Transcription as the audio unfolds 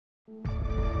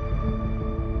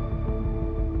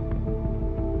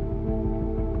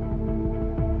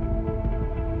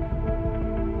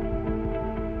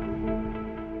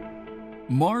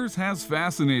Mars has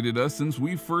fascinated us since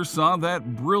we first saw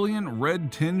that brilliant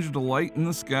red-tinged light in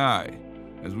the sky.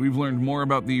 As we've learned more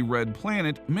about the red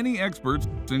planet, many experts,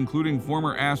 including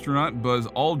former astronaut Buzz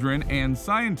Aldrin and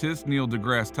scientist Neil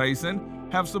deGrasse Tyson,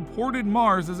 have supported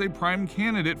Mars as a prime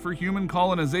candidate for human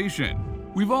colonization.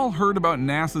 We've all heard about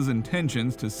NASA's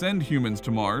intentions to send humans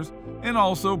to Mars, and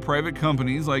also private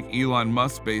companies like Elon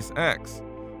Musk SpaceX.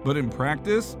 But in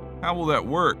practice, how will that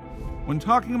work? When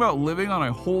talking about living on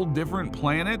a whole different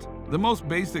planet, the most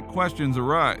basic questions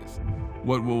arise.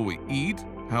 What will we eat?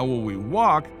 How will we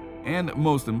walk? And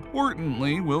most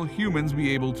importantly, will humans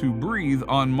be able to breathe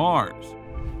on Mars?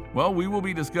 Well, we will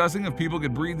be discussing if people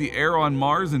could breathe the air on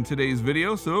Mars in today's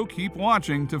video, so keep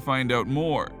watching to find out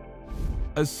more.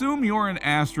 Assume you're an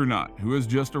astronaut who has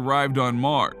just arrived on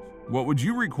Mars. What would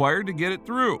you require to get it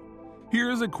through?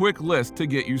 Here's a quick list to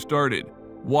get you started.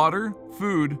 Water,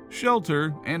 food,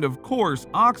 shelter, and of course,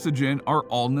 oxygen are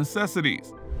all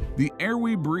necessities. The air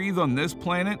we breathe on this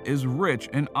planet is rich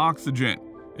in oxygen.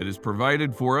 It is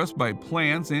provided for us by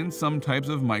plants and some types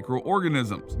of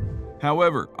microorganisms.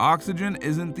 However, oxygen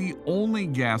isn't the only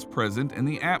gas present in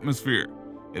the atmosphere.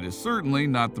 It is certainly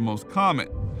not the most common.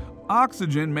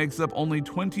 Oxygen makes up only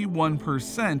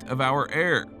 21% of our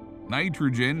air.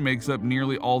 Nitrogen makes up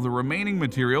nearly all the remaining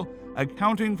material,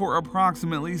 accounting for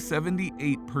approximately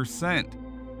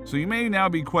 78%. So you may now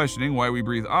be questioning why we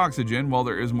breathe oxygen while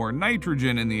there is more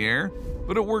nitrogen in the air,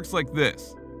 but it works like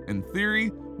this. In theory,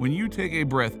 when you take a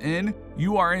breath in,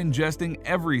 you are ingesting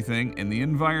everything in the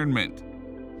environment.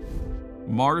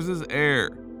 Mars's air.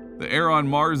 The air on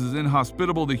Mars is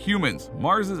inhospitable to humans.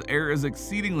 Mars's air is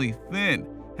exceedingly thin,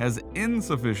 has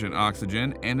insufficient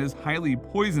oxygen, and is highly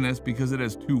poisonous because it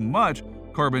has too much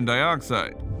carbon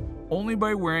dioxide. Only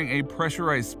by wearing a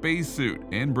pressurized spacesuit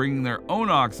and bringing their own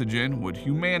oxygen would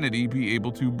humanity be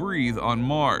able to breathe on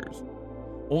Mars.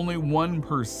 Only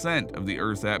 1% of the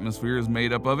Earth's atmosphere is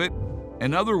made up of it.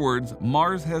 In other words,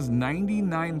 Mars has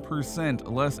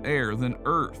 99% less air than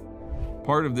Earth.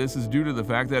 Part of this is due to the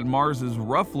fact that Mars is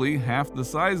roughly half the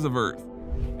size of Earth.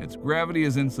 Its gravity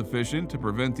is insufficient to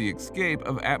prevent the escape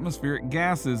of atmospheric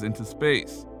gases into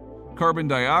space. Carbon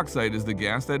dioxide is the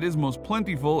gas that is most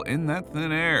plentiful in that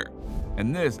thin air,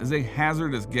 and this is a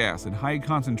hazardous gas in high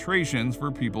concentrations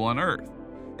for people on Earth.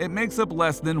 It makes up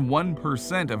less than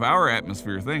 1% of our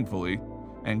atmosphere, thankfully,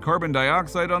 and carbon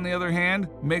dioxide, on the other hand,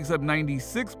 makes up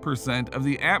 96% of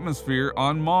the atmosphere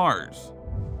on Mars.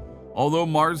 Although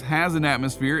Mars has an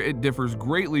atmosphere, it differs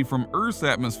greatly from Earth's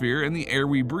atmosphere and the air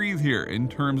we breathe here in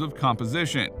terms of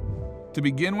composition. To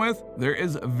begin with, there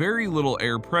is very little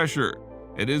air pressure.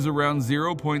 It is around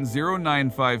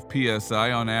 0.095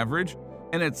 psi on average,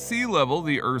 and at sea level,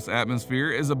 the Earth's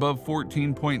atmosphere is above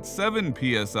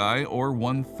 14.7 psi or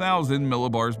 1,000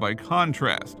 millibars by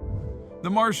contrast. The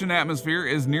Martian atmosphere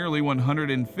is nearly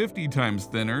 150 times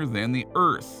thinner than the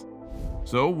Earth's.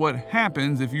 So what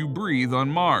happens if you breathe on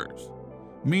Mars?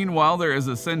 Meanwhile, there is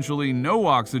essentially no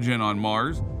oxygen on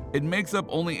Mars. It makes up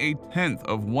only 1/10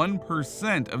 of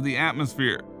 1% of the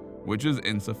atmosphere, which is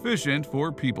insufficient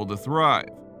for people to thrive.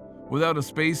 Without a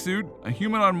spacesuit, a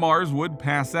human on Mars would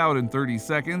pass out in 30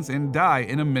 seconds and die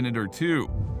in a minute or two.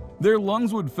 Their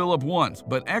lungs would fill up once,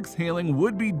 but exhaling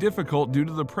would be difficult due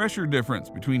to the pressure difference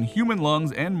between human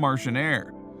lungs and Martian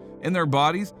air. In their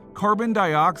bodies, carbon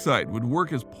dioxide would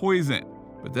work as poison,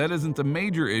 but that isn't the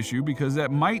major issue because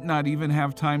that might not even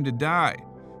have time to die.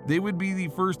 They would be the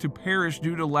first to perish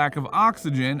due to lack of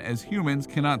oxygen, as humans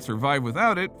cannot survive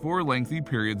without it for lengthy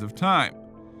periods of time.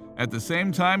 At the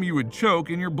same time, you would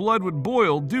choke and your blood would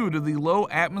boil due to the low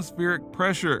atmospheric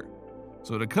pressure.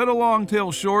 So to cut a long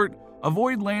tale short,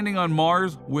 avoid landing on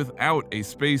Mars without a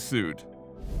spacesuit.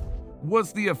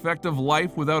 What's the effect of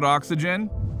life without oxygen?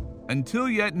 Until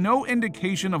yet, no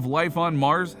indication of life on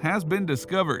Mars has been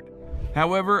discovered.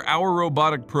 However, our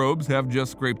robotic probes have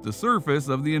just scraped the surface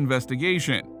of the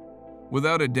investigation.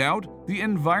 Without a doubt, the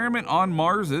environment on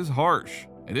Mars is harsh.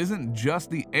 It isn't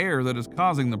just the air that is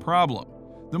causing the problem.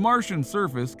 The Martian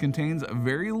surface contains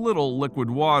very little liquid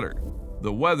water.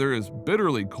 The weather is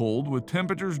bitterly cold, with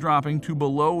temperatures dropping to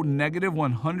below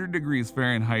 -100 degrees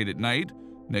Fahrenheit at night,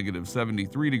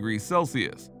 -73 degrees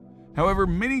Celsius. However,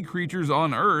 many creatures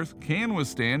on Earth can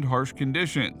withstand harsh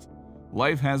conditions.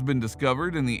 Life has been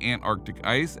discovered in the Antarctic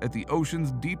ice at the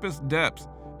ocean's deepest depths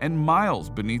and miles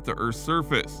beneath the Earth's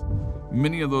surface.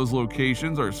 Many of those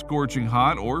locations are scorching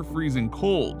hot or freezing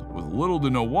cold, with little to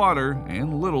no water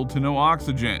and little to no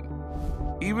oxygen.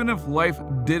 Even if life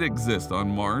did exist on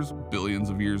Mars billions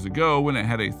of years ago when it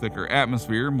had a thicker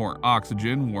atmosphere, more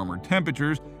oxygen, warmer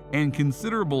temperatures, and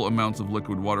considerable amounts of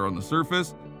liquid water on the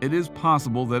surface, it is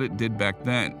possible that it did back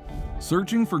then.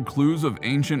 Searching for clues of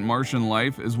ancient Martian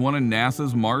life is one of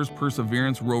NASA's Mars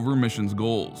Perseverance rover mission's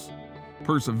goals.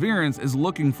 Perseverance is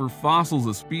looking for fossils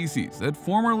of species that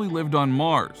formerly lived on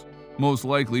Mars, most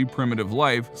likely primitive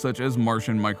life such as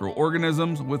Martian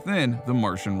microorganisms within the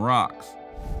Martian rocks.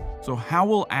 So how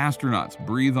will astronauts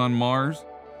breathe on Mars?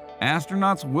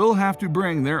 Astronauts will have to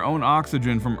bring their own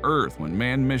oxygen from Earth when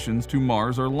manned missions to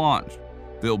Mars are launched.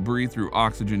 They'll breathe through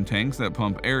oxygen tanks that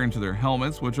pump air into their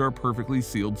helmets, which are perfectly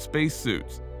sealed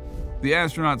spacesuits. The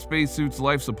astronaut spacesuit's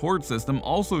life support system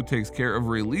also takes care of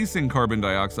releasing carbon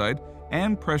dioxide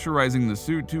and pressurizing the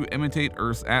suit to imitate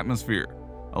Earth's atmosphere,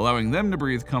 allowing them to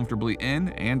breathe comfortably in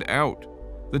and out.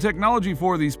 The technology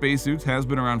for these spacesuits has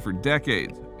been around for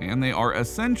decades, and they are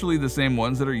essentially the same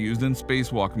ones that are used in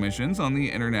spacewalk missions on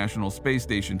the International Space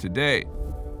Station today,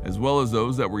 as well as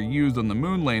those that were used on the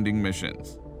moon landing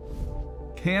missions.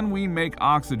 Can we make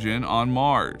oxygen on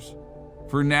Mars?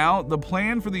 For now, the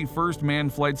plan for the first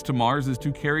manned flights to Mars is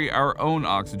to carry our own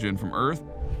oxygen from Earth,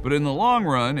 but in the long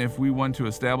run, if we want to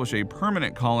establish a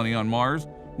permanent colony on Mars,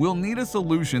 we'll need a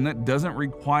solution that doesn't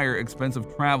require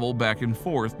expensive travel back and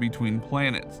forth between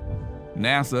planets.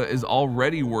 NASA is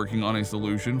already working on a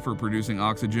solution for producing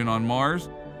oxygen on Mars,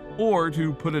 or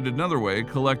to put it another way,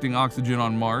 collecting oxygen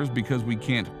on Mars because we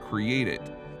can't create it.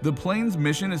 The plane's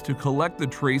mission is to collect the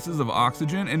traces of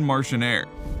oxygen in Martian air.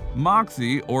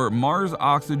 MOXIE, or Mars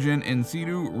Oxygen In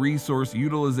Situ Resource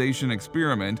Utilization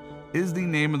Experiment, is the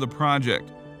name of the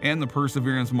project, and the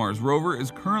Perseverance Mars rover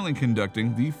is currently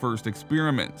conducting the first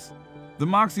experiments. The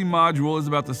MOXIE module is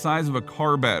about the size of a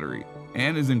car battery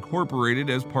and is incorporated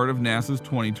as part of NASA's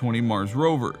 2020 Mars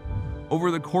rover. Over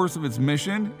the course of its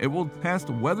mission, it will test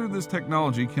whether this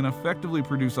technology can effectively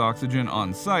produce oxygen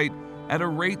on site at a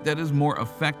rate that is more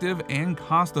effective and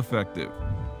cost-effective.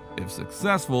 If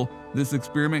successful, this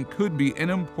experiment could be an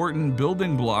important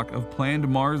building block of planned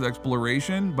Mars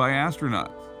exploration by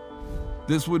astronauts.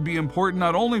 This would be important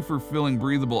not only for filling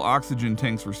breathable oxygen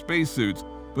tanks for spacesuits,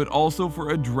 but also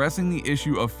for addressing the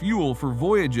issue of fuel for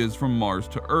voyages from Mars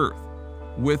to Earth.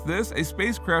 With this, a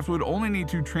spacecraft would only need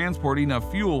to transport enough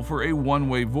fuel for a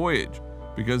one-way voyage,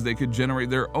 because they could generate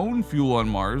their own fuel on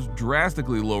Mars,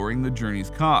 drastically lowering the journey's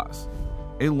costs.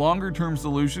 A longer-term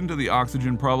solution to the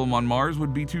oxygen problem on Mars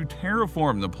would be to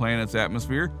terraform the planet's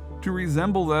atmosphere to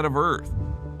resemble that of Earth,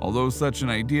 although such an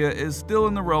idea is still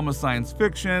in the realm of science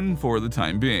fiction for the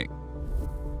time being.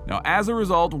 Now, as a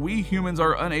result, we humans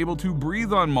are unable to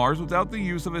breathe on Mars without the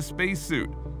use of a spacesuit,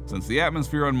 since the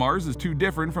atmosphere on Mars is too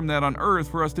different from that on Earth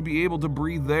for us to be able to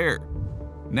breathe there.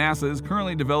 NASA is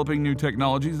currently developing new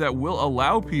technologies that will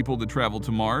allow people to travel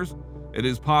to Mars. It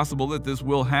is possible that this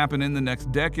will happen in the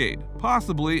next decade,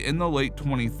 possibly in the late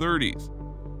 2030s.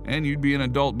 And you'd be an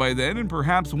adult by then and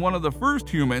perhaps one of the first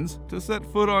humans to set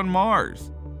foot on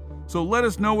Mars. So let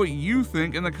us know what you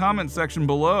think in the comment section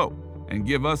below, and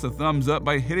give us a thumbs up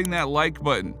by hitting that like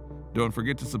button. Don't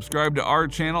forget to subscribe to our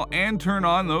channel and turn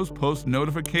on those post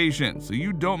notifications so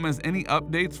you don't miss any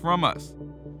updates from us.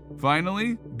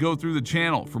 Finally, go through the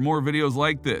channel for more videos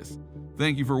like this.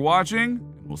 Thank you for watching,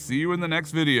 and we'll see you in the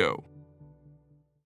next video.